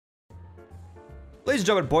Ladies and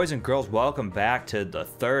gentlemen, boys and girls, welcome back to the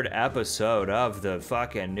third episode of the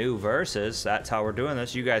fucking new verses. That's how we're doing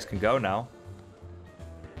this. You guys can go now.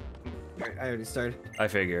 I already started. I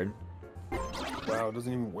figured. Wow, it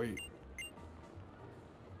doesn't even wait.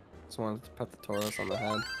 Just wanted to pet the Tauros on the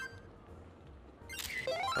head.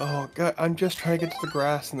 Oh god, I'm just trying to get to the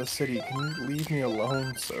grass in the city. Can you leave me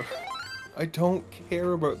alone, sir? I don't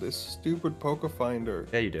care about this stupid Pokefinder.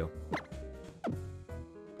 Yeah, you do.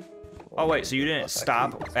 Oh wait, so you didn't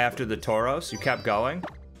stop after the Tauros? You kept going?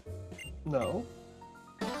 No.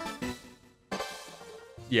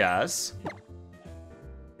 Yes.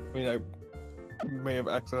 I mean, I may have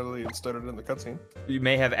accidentally started in the cutscene. You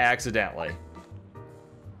may have accidentally.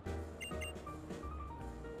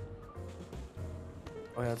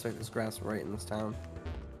 Oh yeah, that's right, there's grass right in this town.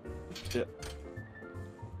 Yeah.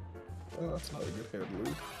 Oh, that's not a good hair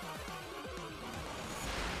blue.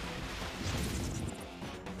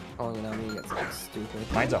 Calling it out me gets like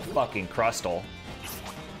stupid. Mine's a fucking Crustle.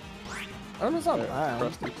 Oh, it's not Yeah, bad.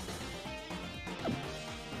 crusty.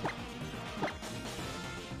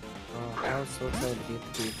 Oh, I was so excited to be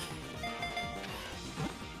at the beach.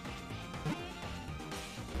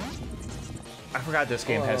 I forgot this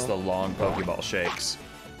game has the long Pokeball shakes.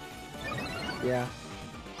 Yeah.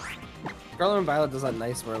 Scarlet and Violet does that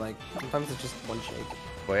nice where like sometimes it's just one shake.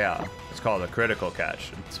 Well, yeah, it's called a critical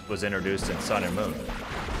catch. It was introduced in Sun and Moon.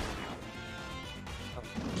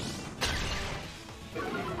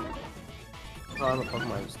 A lot of the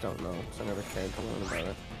Pokemon I just don't know, because I never cared to learn about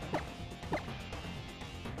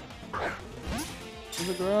it. To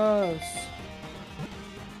the grass!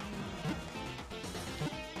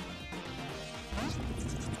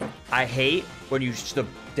 I hate when you...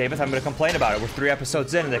 David, I'm going to complain about it. We're 3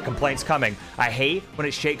 episodes in and the complaint's coming. I hate when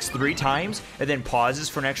it shakes 3 times and then pauses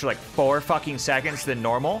for an extra like 4 fucking seconds than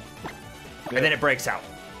normal. Yeah. And then it breaks out.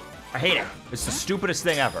 I hate it. It's the stupidest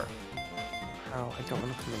thing ever. Oh, I don't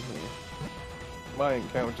want to come in here. My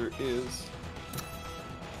encounter is...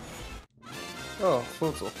 Oh,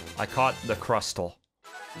 Floatzel. I caught the Crustle.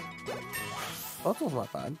 Floatzel's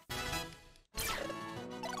not bad.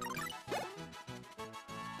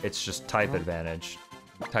 It's just type advantage.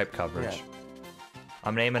 Type coverage. Yeah.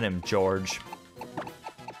 I'm naming him George.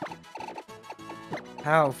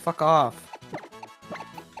 How? Fuck off.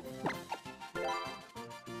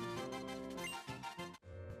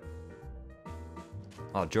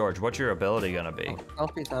 Oh, George, what's your ability gonna be?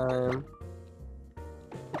 Selfie time.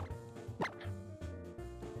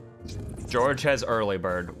 George has early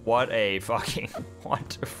bird. What a fucking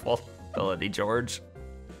wonderful ability, George.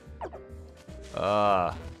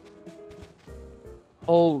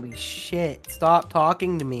 Holy shit. Stop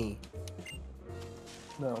talking to me.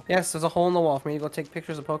 No. Yes, there's a hole in the wall for me to go take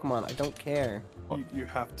pictures of Pokemon. I don't care. You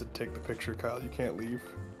have to take the picture, Kyle. You can't leave.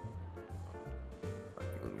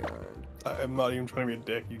 I'm not even trying to be a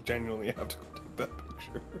dick. You genuinely have to go take that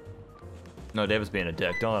picture. No, David's being a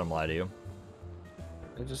dick. Don't let him lie to you.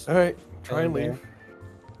 I just... Alright, try and there. leave.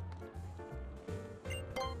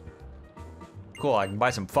 Cool, I can buy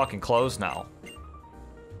some fucking clothes now.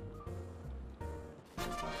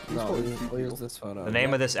 No, we'll use this photo. The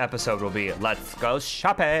name of this episode will be Let's Go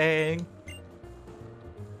Shopping!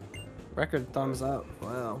 Record thumbs up.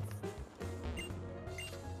 Wow.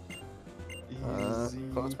 Easy.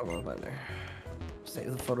 Close Pokemon Finder.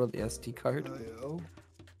 Save the photo of the SD card. Oh,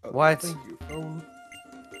 What? Thank you. Phone.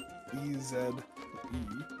 EZE.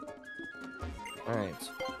 Alright.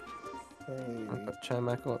 Hey. I'll put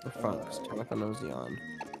Chimecho at the front because Chimecho knows the on.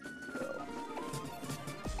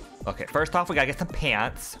 Okay, first off, we gotta get some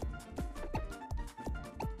pants.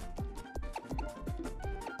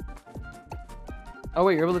 Oh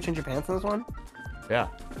wait, you're able to change your pants in this one? Yeah,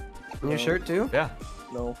 And your shirt too? yeah.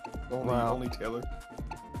 No, only Taylor.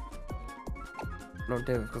 No,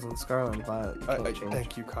 David, because on Scarlet and Violet, you can't change.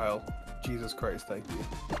 Thank you, Kyle. Jesus Christ, thank you.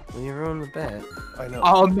 Well, you ruined the bit. I know.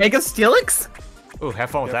 Oh, Mega Steelix? Ooh,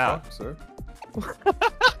 have fun with Yeah, that. fuck, sir.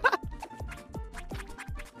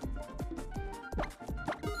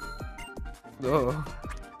 Oh.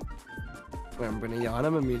 Wait, I'm gonna yawn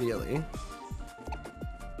him immediately.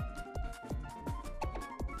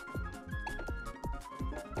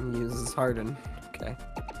 And use his Harden. Okay.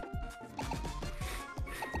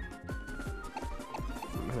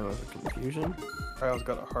 There was a confusion. Kyle's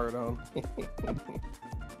got a heart on.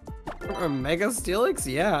 A Mega Steelix?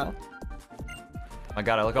 Yeah. I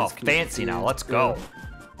gotta look all He's fancy now. confused, Let's go.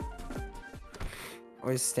 Oh,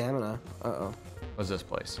 he's stamina. Uh-oh. What's this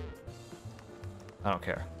place? I don't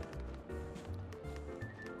care.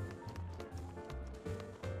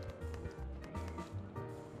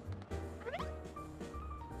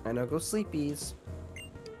 I know, go sleepies.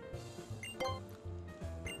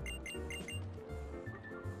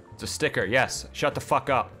 It's a sticker, yes. Shut the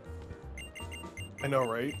fuck up. I know,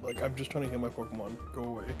 right? Like, I'm just trying to heal my Pokemon. Go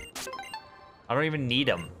away. I don't even need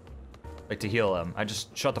him. Like, to heal him. I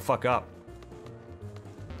just shut the fuck up.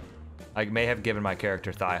 I may have given my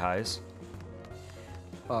character thigh highs.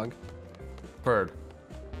 Bug. For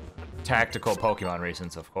tactical Pokemon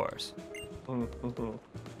reasons, of course. Oh,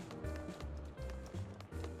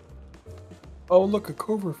 look, a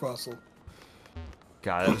Cobra fossil.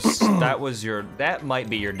 God, that might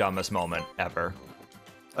be your dumbest moment ever.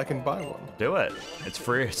 I can buy one. Do it. It's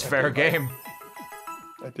free. It's fair game.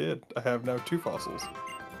 I did. I have now 2 fossils.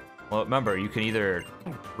 Well, remember, you can either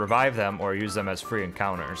revive them or use them as free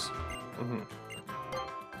encounters.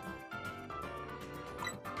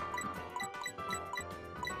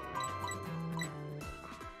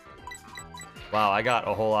 Wow, I got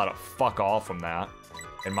a whole lot of fuck all from that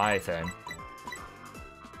in my thing.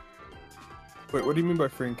 Wait, what do you mean by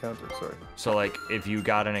free encounter? Sorry. So, like, if you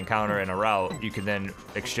got an encounter in a route, you can then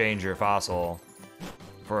exchange your fossil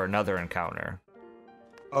for another encounter.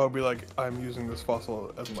 Oh, it'd be like, I'm using this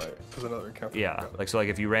fossil as another encounter. Yeah, like, so, like,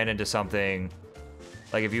 if you ran into something,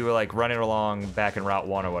 like, if you were, like, running along back in Route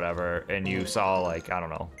 1 or whatever, and you saw, like, I don't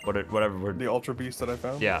know, whatever. The Ultra Beast that I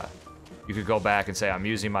found? Yeah. You could go back and say, I'm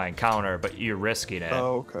using my encounter, but you're risking it.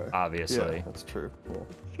 Oh, okay. Obviously. Yeah, that's true.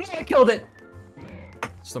 Yeah. I killed it.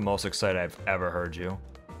 It's the most excited I've ever heard you.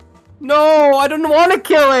 No, I didn't want to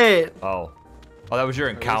kill it. Oh. Oh, that was your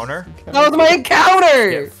encounter? That was my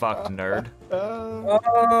encounter. Get fucked, nerd.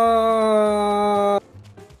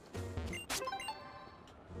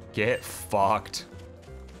 Get fucked.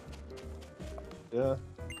 Yeah.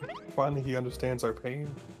 Finally, he understands our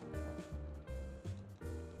pain.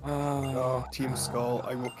 Oh, Team Skull,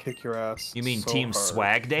 I will kick your ass. You mean so Team hard.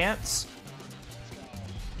 Swag Dance?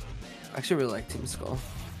 I actually really like Team Skull.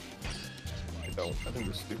 I don't. I think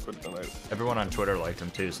they're stupid tonight. Everyone on Twitter liked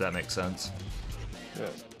him too, so that makes sense. Yeah.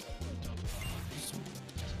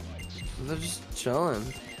 They're just chilling.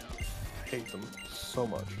 I hate them so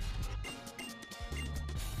much.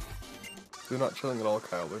 They're not chilling at all,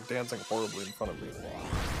 Kyle. They're dancing horribly in front of me.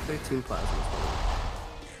 They're Team Plasma.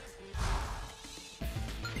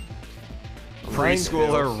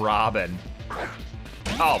 Preschooler Robin.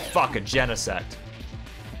 Oh, fuck, a Genesect.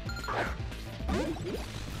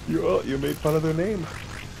 You made fun of their name.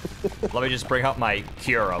 Let me just bring up my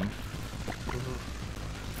Curum.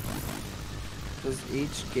 Does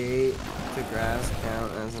each gate to grass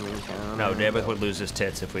count as an encounter? No, David would lose his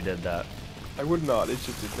tits if we did that. I would not. It's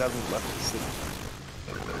just it hasn't left the city.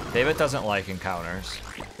 David doesn't like encounters.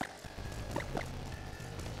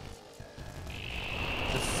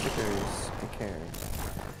 The stickers. I care.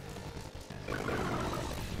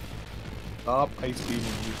 Stop ice beaming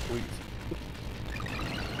me, please.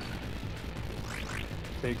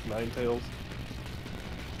 Take Ninetales.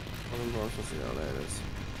 I'm supposed to see how that is.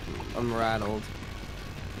 I'm rattled.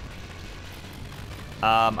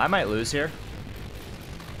 I might lose here.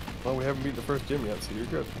 Well, we haven't beat the first gym yet, so you're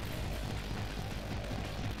good.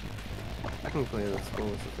 I can play the school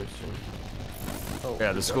with the first gym. Oh,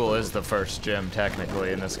 Yeah, the school is the first gym,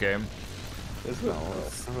 technically, in this game. Is it? No,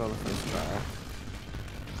 it's not the first try.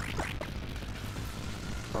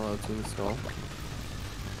 Hello, Team Skull.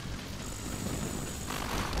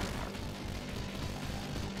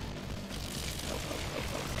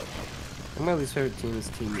 I think my least favorite team is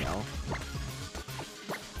Team Yell.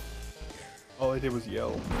 All I did was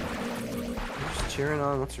yell. I'm just cheering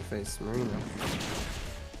on what's her face, Marina.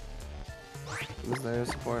 Who's their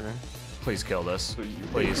supporter? Please kill this. So you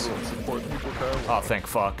Please. don't support people, Kyle? Oh, thank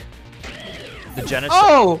fuck. The Genesect.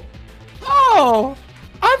 Oh! Oh!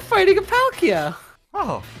 I'm fighting a Palkia!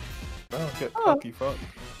 Oh. Oh, get Punky Fuck.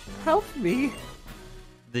 Help me!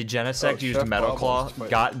 The Genesect Oh, used Chef Metal Bob Claw, wants to fight.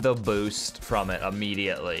 got the boost from it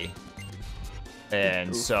immediately.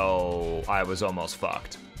 And Oof. so I was almost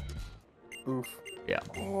fucked. Oof. Yeah.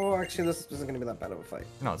 Oh, actually, this isn't gonna be that bad of a fight.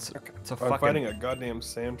 No, it's a I'm fucking. fighting a goddamn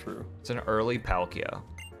Sandshrew. It's an early Palkia.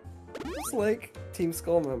 It's like Team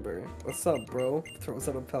Skull member. What's up, bro? Throws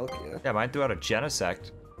out a Palkia. Yeah, mine threw out a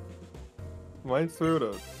Genesect. Mine threw it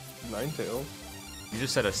a Ninetales. You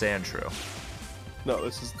just said a Sandshrew. No,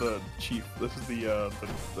 this is the chief. This is the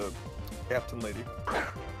captain lady.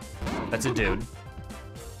 That's a dude.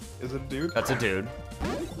 Is it a dude? That's a dude.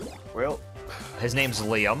 Well. His name's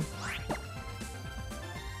Liam.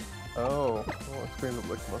 Oh. Oh, it's Green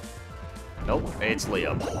Ligma. Nope, it's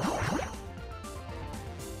Liam.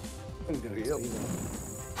 I'm gonna Yep.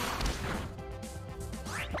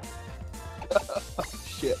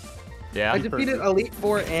 Shit. Yeah, I defeated Elite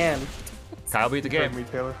Four and. Kyle beat the You heard game. me,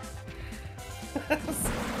 Taylor.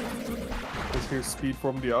 This here's Speed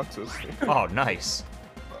Form Deoxys. Oh, nice.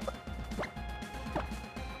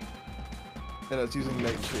 And it's using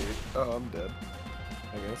Nightshade. Oh, I'm dead.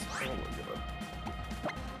 I guess. Oh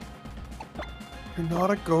my god. You're not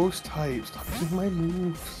a ghost type. Stop using my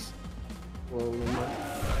moves. Well,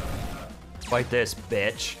 Fight this,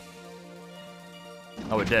 bitch.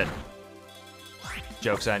 Oh, it did.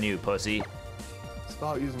 Joke's on you, pussy.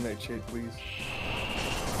 Stop using Nightshade, please.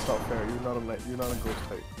 It's not fair. You're not a ghost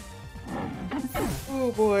type.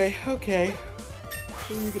 oh boy. Okay.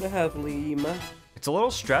 Who are you gonna have, Lima? It's a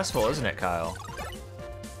little stressful, isn't it, Kyle?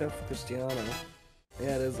 Except for Cristiano.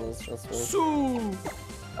 Yeah, it is a little stressful. Sue!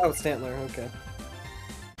 Oh, Stantler. Okay.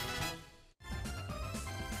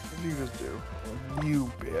 What did you just do?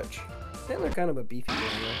 You bitch. Stantler kind of a beefy guy,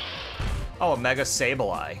 though. Oh, a Mega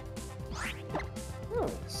Sableye. Oh,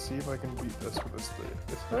 See if I can beat this with this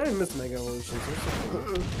thing. I didn't miss Mega Evolutions.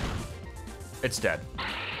 It's dead.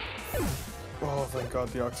 Oh, thank God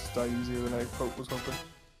the Oxys die easier than I was hoping.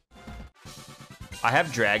 I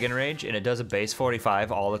have Dragon Rage, and it does a base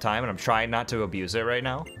 45 all the time, and I'm trying not to abuse it right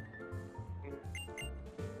now.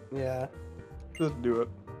 Yeah. Just do it.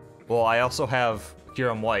 Well, I also have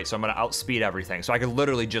Kyurem White, so I'm gonna outspeed everything, so I could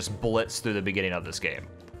literally just blitz through the beginning of this game.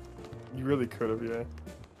 You really could have, yeah.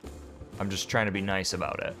 I'm just trying to be nice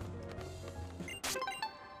about it.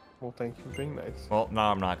 Well, thank you for being nice. Well, no,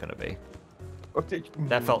 I'm not gonna be. Okay.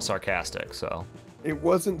 That felt sarcastic, so. It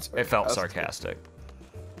wasn't sarcastic. It felt sarcastic.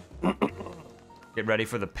 Get ready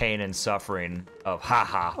for the pain and suffering of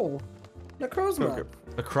haha. Oh, Necrozma. Okay.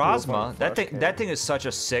 The Necrozma, that Flash that thing is such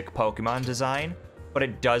a sick Pokemon design, but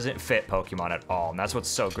it doesn't fit Pokemon at all, and that's what's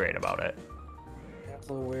so great about it. That's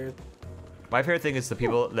a little weird. My favorite thing is the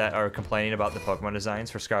people that are complaining about the Pokemon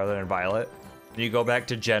designs for Scarlet and Violet. And you go back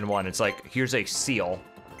to Gen 1, it's like, here's a seal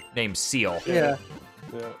named Seal. Yeah.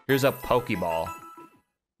 Yeah. Here's a Pokeball.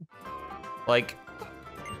 Like,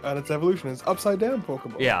 And its evolution is upside down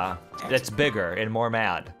Pokemon. yeah, that's bigger and more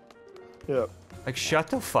mad. Yeah. Like, shut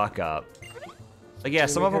the fuck up. Like, yeah,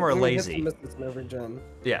 some We of them get- are we get to lazy. miss this in every gen.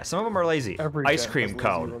 Yeah, some of them are lazy. Every Ice gen cream has lazy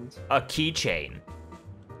cone, ones. a keychain.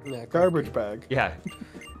 Yeah. Garbage bag. Yeah,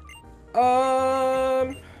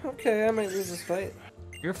 Okay, I might lose this fight.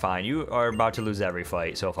 you're fine. You are about to lose every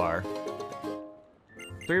fight so far.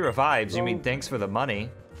 3 revives, you mean Well- thanks for the money.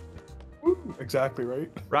 Woo, exactly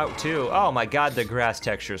right. Route 2, oh my god, the grass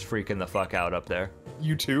texture's freaking the fuck out up there.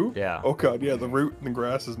 You too? Yeah. Oh god, yeah, the root and the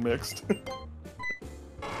grass is mixed.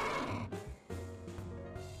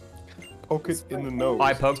 Poke it in the nose.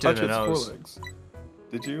 I poked it in Touch the its nose. forelegs.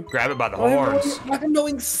 Did you? Grab it by the horns. I'm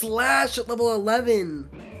knowing Slash at level 11.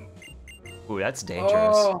 Ooh, that's dangerous.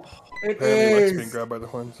 Oh, it Apparently Lex being is. grabbed by the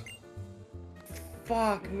horns.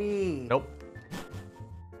 Fuck me. Nope.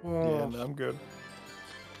 Oh. Yeah, no, I'm good.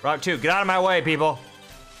 Route 2, get out of my way, people.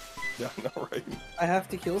 Yeah, no, right. I have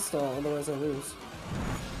to kill stall, otherwise I lose.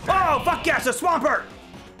 Oh, fuck yes, a Swampert!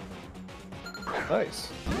 Nice.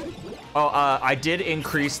 Oh, I did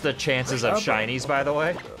increase the chances of shinies, by the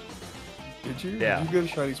way. Did you? Yeah. Did you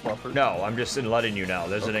get a shiny Swampert? No, I'm just letting you know.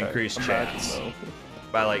 There's an Okay, increased imagine chance though.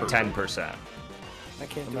 by like 10%. I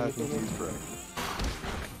can't do Imagine anything. he's right.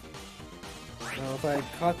 Well, if I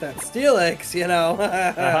caught that Steelix, you know.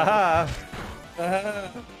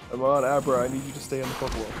 Come on, Abra, I need you to stay on the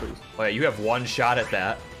Pokeball, please. Oh yeah, you have one shot at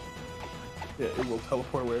that. Yeah, it will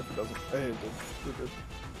teleport away if it doesn't. Hey, it did. It did.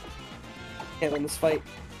 Can't win this fight.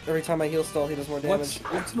 Every time I heal stall, he does more damage.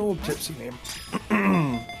 What's an old gypsy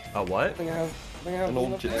name? A what? I think I have An old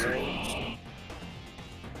enough gypsy.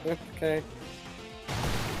 damage. Okay.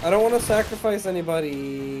 I don't want to sacrifice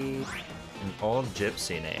anybody. An old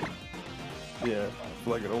gypsy name. Yeah,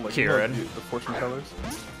 like an old like Kieran. You know, the fortune tellers.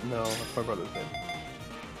 No, that's my brother's name.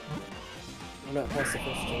 I'm not past the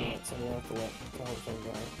first gen yet, so I'm gonna have to let the whole thing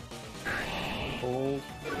die. Hold.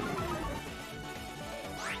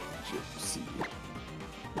 Gypsy.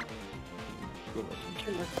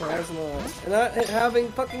 Plasma. And not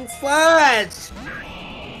having fucking slash!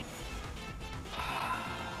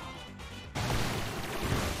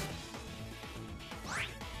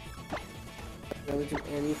 Really do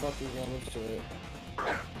any fucking damage to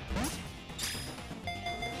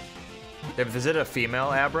it. Is it a female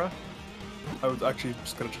Abra? I was actually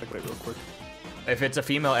just gonna check that real quick. If it's a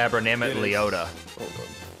female Abra, name it It is. Leota.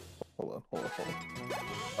 Hold on.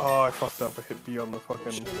 Oh, I fucked up. I hit B on the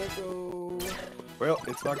fucking. Should I go? Well,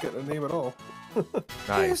 it's not getting a name at all. Hey,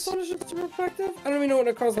 Nice. Sonic is super effective. I don't even know what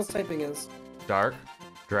Necrozma's typing is. Dark?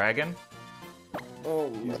 Dragon? Oh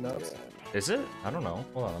He's my nuts. god. Is it? I don't know.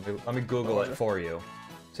 Hold on, let me Google Oh, it yeah. for you.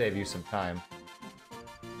 Save you some time.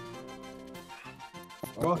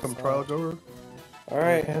 Welcome, trial goer.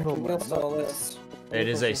 Alright, Handle we my got all nuts. this. It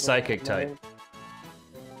is a psychic type.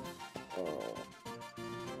 Oh.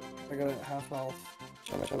 I got a half health.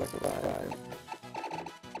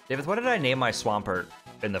 David, what did I name my Swampert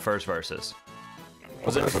in the first verses?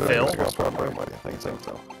 Was it Phil? I think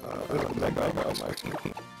so.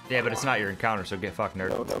 Yeah, but it's not your encounter, so get fucked, nerd.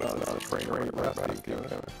 No, that's a trainer.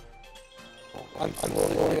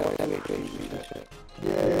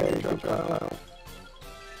 Yeah, good job.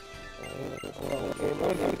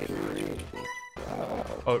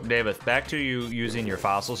 Oh, David, back to you using your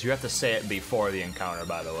fossils. You have to say it before the encounter,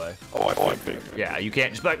 by the way. Oh, I think. Yeah, you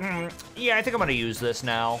can't just be like, yeah, I think I'm gonna use this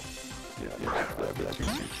now.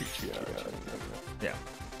 Yeah.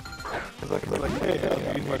 Hey,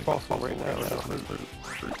 I'm using my fossil right now.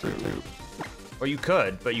 Or you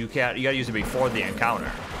could, but you can't. You gotta use it before the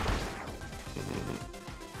encounter.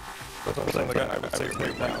 That's what I'm saying. Like, I would say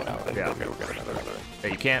right now. Yeah. Yeah,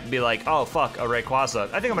 you can't be like, oh fuck, a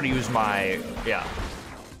Rayquaza. I think I'm gonna use my yeah.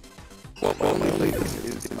 Well, only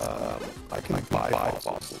is I can buy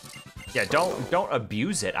fossils. Yeah, don't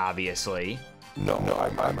abuse it, obviously. No,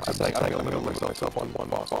 I'm saying I'm gonna limit myself on one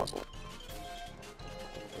fossil.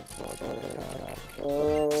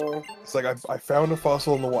 It's like I found a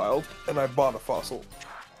fossil in the wild and I bought a fossil.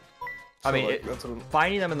 So I mean, like, that's what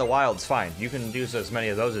finding them in the wild's fine. You can use as many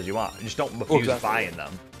of those as you want. Just don't abuse buying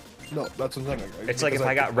them. No, that's what I'm saying. It's like if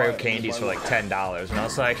I got rare candies for like $10 and I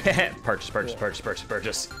was like, purchase.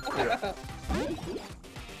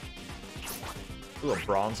 Ooh, a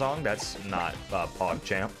Bronzong? That's not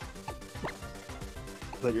PogChamp.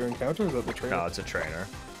 Is that your encounter or is that the trainer? No, it's a trainer.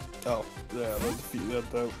 Oh, yeah,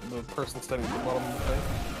 the person standing at the bottom of the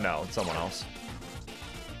thing? No, it's someone else.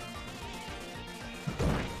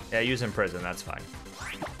 Yeah, use in prison, that's fine.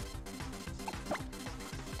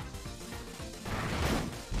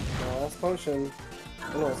 Last potion.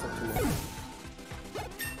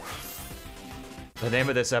 The name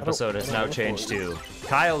of this episode has now changed to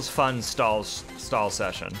Kyle's Fun Stall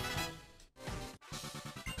Session.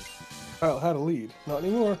 Kyle had a lead. Not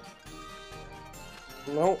anymore.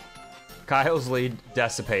 Nope. Kyle's lead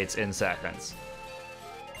dissipates in seconds.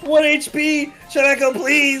 1 HP! Shanako,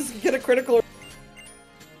 please! Get a critical.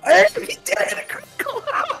 I actually did it! A critical!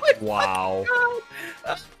 Oh Wow.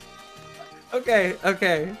 Okay.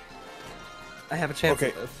 I have a chance.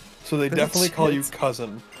 Okay, so they definitely call you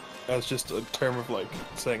cousin as just a term of like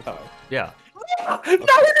saying hi. Yeah. No, it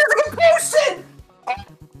is a person!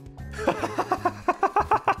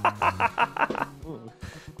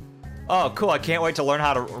 Oh, cool. I can't wait to learn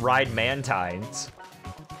how to ride Mantines.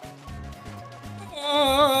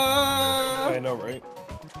 I know, right?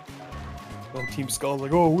 On Team Skull's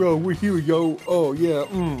like, oh, well, we're here, yo. Oh, yeah,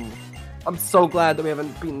 I'm so glad that we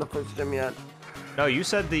haven't beaten the first gym yet. No, you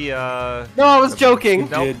said the, No, I was joking.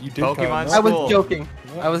 Nope. You did Pokemon Kyle. I was School. joking.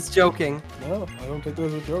 Yeah. I was joking. No, I don't take that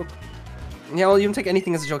as a joke. Yeah, well, you don't take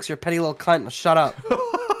anything as a joke, so you're a petty little cunt. Now shut up.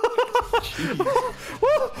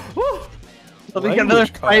 Let me get another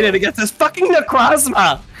Language, fight in against this fucking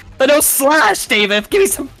Necrozma! But no slash, David! Give me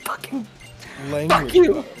some fucking... Language. Fuck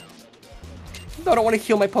you! No, I don't want to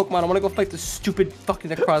heal my Pokemon. I want to go fight this stupid fucking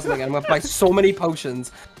Necrozma again. I'm gonna buy so many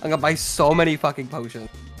potions. I'm gonna buy so many fucking potions.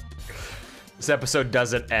 This episode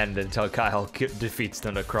doesn't end until Kyle defeats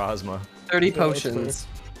the Necrozma. 30 potions.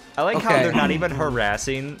 I like how Okay. they're not even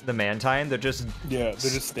harassing the Mantine. They're just... Yeah, they're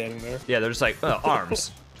just standing there. Yeah, they're just like,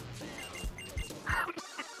 arms.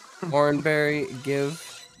 Oranberry, give.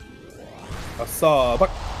 I saw,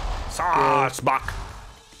 but Sasbach.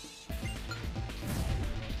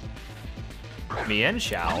 Mian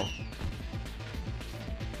Shao.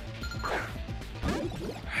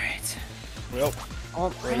 Alright. well, Oh,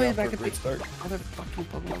 right wait, off back to a at great the start. other fucking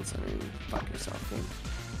Pokemon Center. You fuck yourself, dude.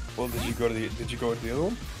 Well, did you go to the other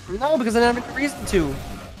one? No, because I didn't have a reason to.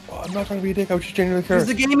 Well, I'm not trying to be a dick. I was just genuinely Because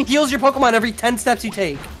curious. the game heals your Pokemon every 10 steps you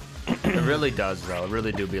take. It really does, though. It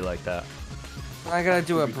really do be like that. I gotta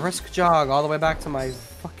do a brisk jog all the way back to my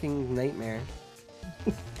fucking nightmare.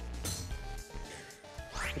 I'm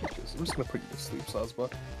just gonna put you to sleep,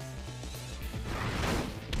 Sasbach.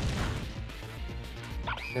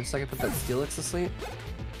 In a second, put that Steelix to sleep.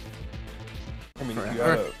 I mean, you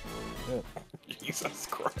Forever. gotta. Yeah. Jesus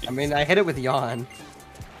Christ. I mean, I hit it with Yawn.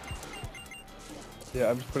 Yeah,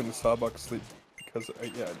 I'm just putting the Sawbuck to sleep because I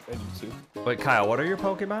need to. Wait, Kyle, what are your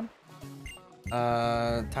Pokemon?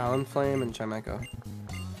 Talonflame and Chimecho.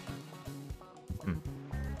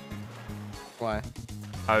 Why?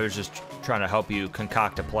 I was just trying to help you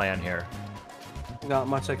concoct a plan here. Not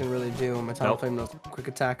much I can really do. My Nope. Talonflame knows Quick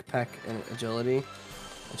Attack, Peck, and Agility.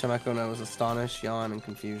 And Chimecho knows Astonish, Yawn, and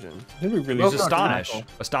Confusion. Did we really Use Go for Astonish. Chimecho.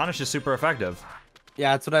 Astonish is super effective.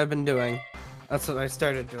 Yeah, that's what I've been doing. That's what I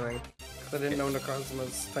started doing. 'Cause I didn't know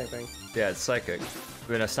Necrozma's typing. Yeah, it's psychic.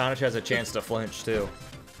 I mean, Astonish has a chance to flinch, too.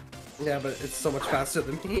 Yeah, but it's so much faster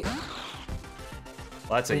than me. Well,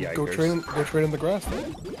 that's a yikers. Go train in the grass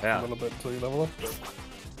then. Yeah. A little bit until you level up.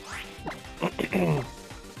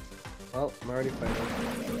 Well, I'm already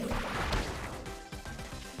fighting.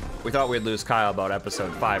 We thought we'd lose Kyle about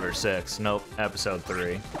episode 5 or 6. Nope, episode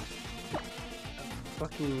 3.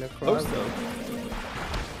 Fucking Close necrotic. though.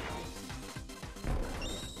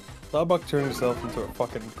 Starbuck turned himself into a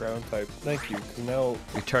fucking ground type. Thank you, because now...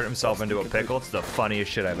 He turned himself into a pickle. It's the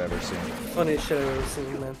funniest shit I've ever seen. Funniest shit I've ever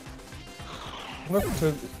seen, man. What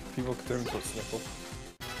if people could turn into a sniffle?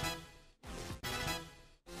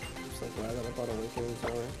 I'm just like glad that I bought Awakening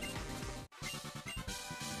Tower.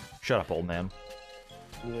 Shut up, old man.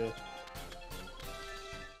 Yeah.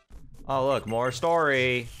 Oh, look, more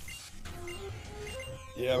story.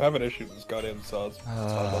 Yeah, I'm having issues with this goddamn saws.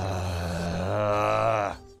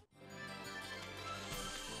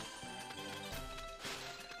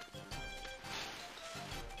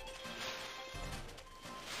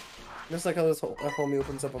 Just like how this whole homie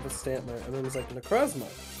opens up with a Stantler, and then there's like Necrozma.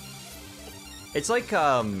 It's like,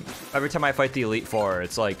 every time I fight the Elite Four,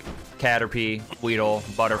 it's like Caterpie, Weedle,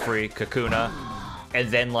 Butterfree, Kakuna, and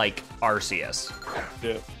then like Arceus.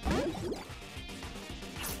 Yeah.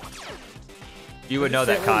 You would know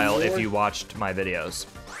that, Kyle, if you watched my videos.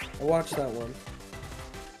 I watched that one.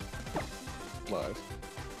 Lies.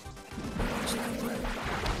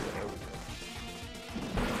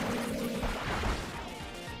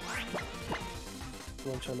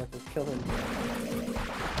 One shot not gonna kill him.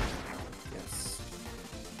 Yes.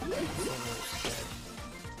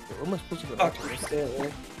 Where am I supposed to go? Fuck,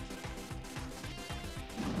 Stantler.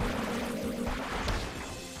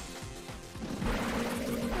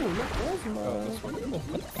 Oh, this one.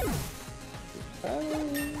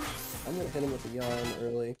 I'm gonna hit him with a yawn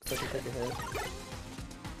early, so I can take a hit.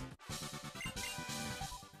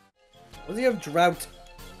 Does he have drought?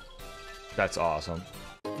 That's awesome.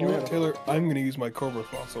 You know what, Taylor? I'm gonna use my Cobra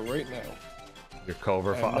Fossil right now. Your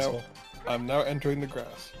Cobra Fossil. I'm now entering the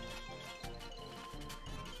grass.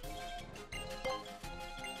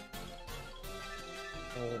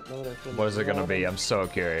 What is it gonna be? I'm so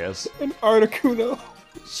curious. An Articuno!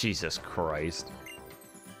 Jesus Christ.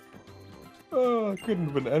 Oh, couldn't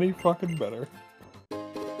have been any fucking better.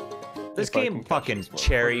 This If I game can catch fucking this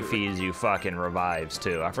cherry motherfucker. feeds you fucking revives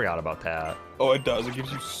too. I forgot about that. Oh, it does. It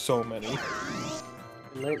gives you so many.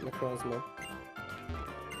 Night Necrozma.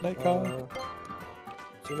 Night, Kyle.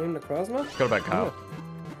 Is your name Necrozma? Go to bed, Kyle.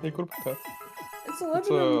 Yeah, go to bed. It's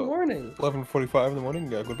 11 in the morning. 11:45 in the morning.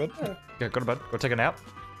 Go to bed. Yeah. Yeah, go to bed. Go take a nap.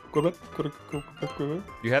 Go to bed. Go to bed.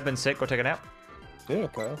 You have been sick. Go take a nap. Yeah,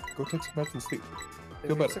 Kyle. Go take some meds and sleep. If Feel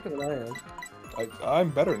you're better. sicker than I am. I'm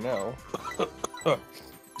better now.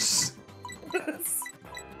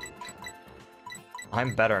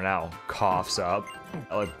 I'm better now. Coughs up.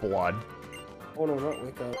 I like blood. Oh no, not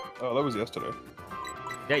wake up. Oh, that was yesterday.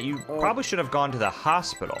 Yeah, you Oh. probably should have gone to the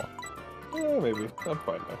hospital. Yeah, maybe. I'm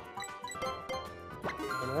fine now.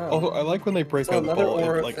 Wow. Although I like when they break So out the another ball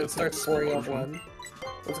aura and like that it's like starts pouring out explosion. one.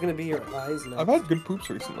 What's gonna be your eyes now? I've had good poops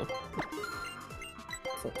recently.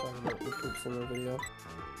 Stop talking about your poops in the video.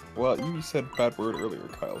 Well, you said bad word earlier,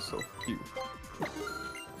 Kyle, so you.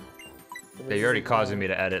 Yeah, you're already causing me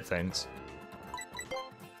to edit things.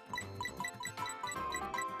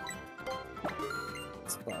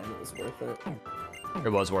 It's fine, it was worth it. It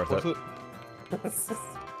was worth Was it. it?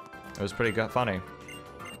 It was pretty funny.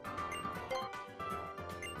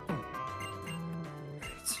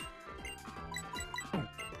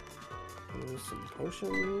 There's some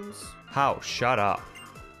potions. How? Shut up.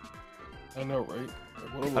 I know, right?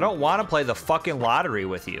 I don't want to play the fucking lottery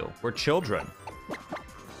with you. We're children.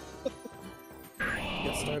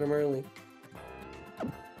 Get start them early.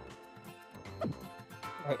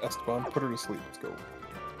 Alright, Esteban, put her to sleep. Let's go.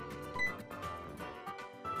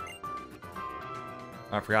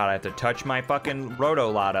 I forgot I have to touch my fucking Roto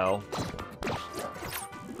Lotto.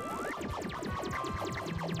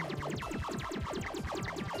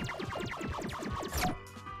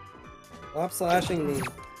 Stop slashing me.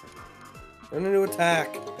 Learn a new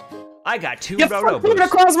attack. I got 2 You Roto fucking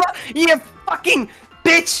boosts. Necrozma! You fucking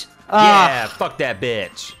bitch! Yeah, fuck that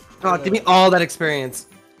bitch. Oh, give me all that experience.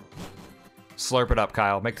 Slurp it up,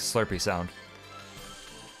 Kyle. Make the Slurpee sound.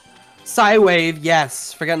 Psywave,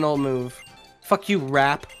 yes. Forget an old move. Fuck you,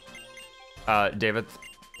 rap. David,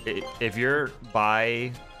 if you're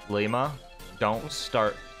by Lima, don't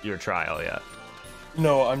start your trial yet.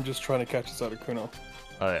 No, I'm just trying to catch this Articuno.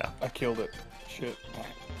 Oh, yeah. I killed it. Shit.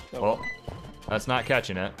 No. Well, that's not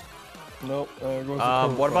catching it. Nope. There goes the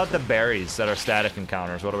Cobra What about the Fossil. berries that are static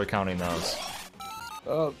encounters? What are we counting those?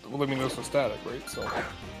 Well, I mean, those are static, right? So.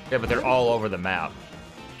 Yeah, but they're all over the map.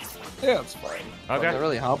 Yeah, it's fine. Okay. They're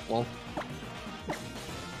really helpful.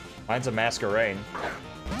 Mine's a masquerade.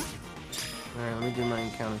 Alright, let me do my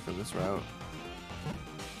encounter for this route.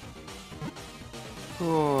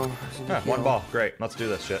 Oh, Yeah, one ball. Great. Let's do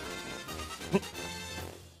this shit.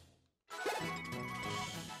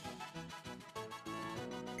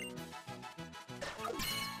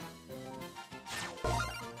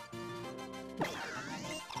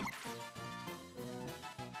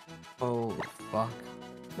 Oh, fuck.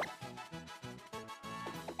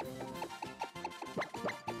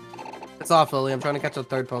 It's off, Lily. I'm trying to catch a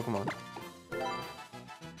third Pokemon.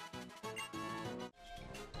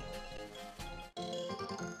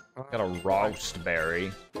 Got a roust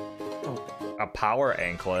berry, a power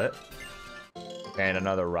anklet, and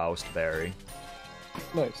another roust berry.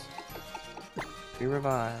 Nice. Free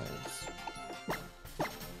revives.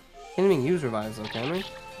 Can't even use revives though, can we?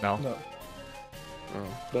 No. No. Oh.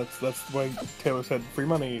 That's why Taylor said free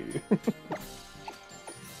money.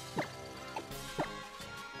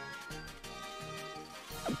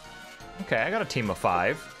 Okay, I got a team of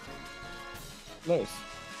 5. Nice.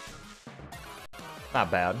 Not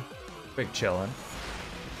bad. Big chillin'.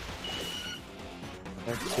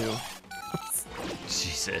 There's 2.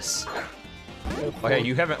 Jesus. Yeah, Okay,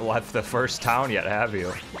 you haven't left the first town yet, have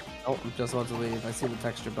you? Oh, I'm just about to leave. I see the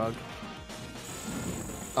texture bug.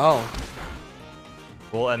 Oh.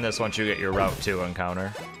 We'll end this once you get your Route 2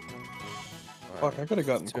 encounter. Fuck, I could have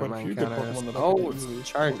gotten Two of quite my a few good encounters. Pokemon that I Oh, could it's easily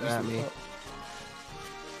charging use at this me. up.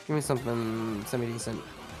 Give me something semi-decent.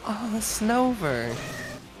 Oh, a Snover.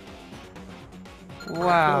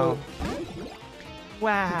 Wow.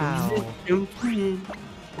 Wow.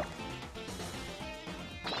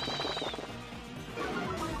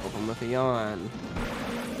 Open with a yawn.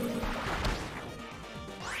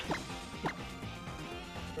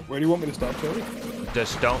 Where do you want me to stop, Taylor?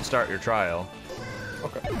 Just don't start your trial.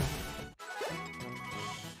 Okay.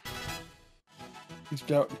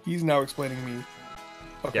 He's now explaining me.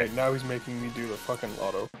 Okay, Yeah. now he's making me do the fucking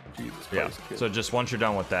auto. Jesus Yeah. Christ, kid. So just once you're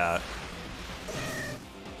done with that.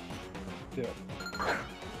 Yeah.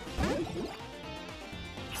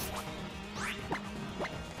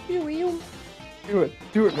 Do it.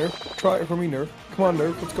 Do it, Nerf. Try it for me, Nerf. Come on,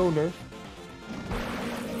 Nerf. Let's go, Nerf.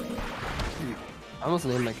 I almost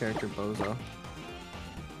named my character Bozo.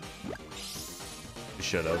 You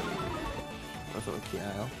should have. That's what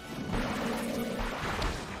KeyAisle.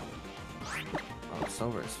 Oh,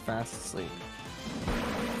 Snover is fast asleep.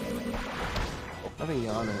 Having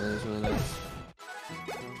Yana is really nice.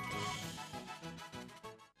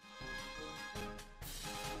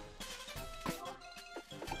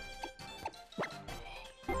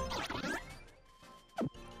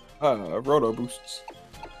 Roto boosts.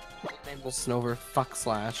 Name was Snover Fuck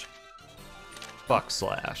Slash. Fuck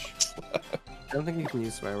slash. I don't think you can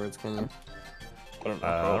use swear words, can you? I don't know.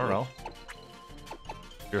 I don't know.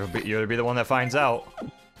 You'll be the one that finds out.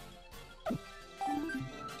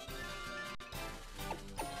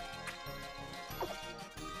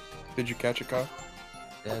 Did you catch it, Kyle?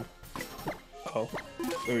 Dead. Oh.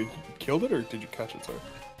 So you killed it, or did you catch it, sorry?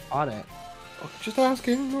 Caught it. Oh, just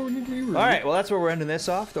asking. No need to be rude. All right, well, that's where we're ending this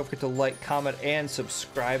off. Don't forget to like, comment, and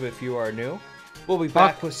subscribe if you are new. We'll be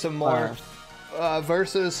back with some more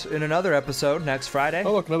verses in another episode next Friday.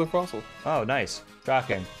 Oh, look, another fossil. Oh, nice.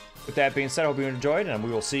 Shocking. With that being said, I hope you enjoyed, and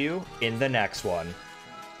we will see you in the next one.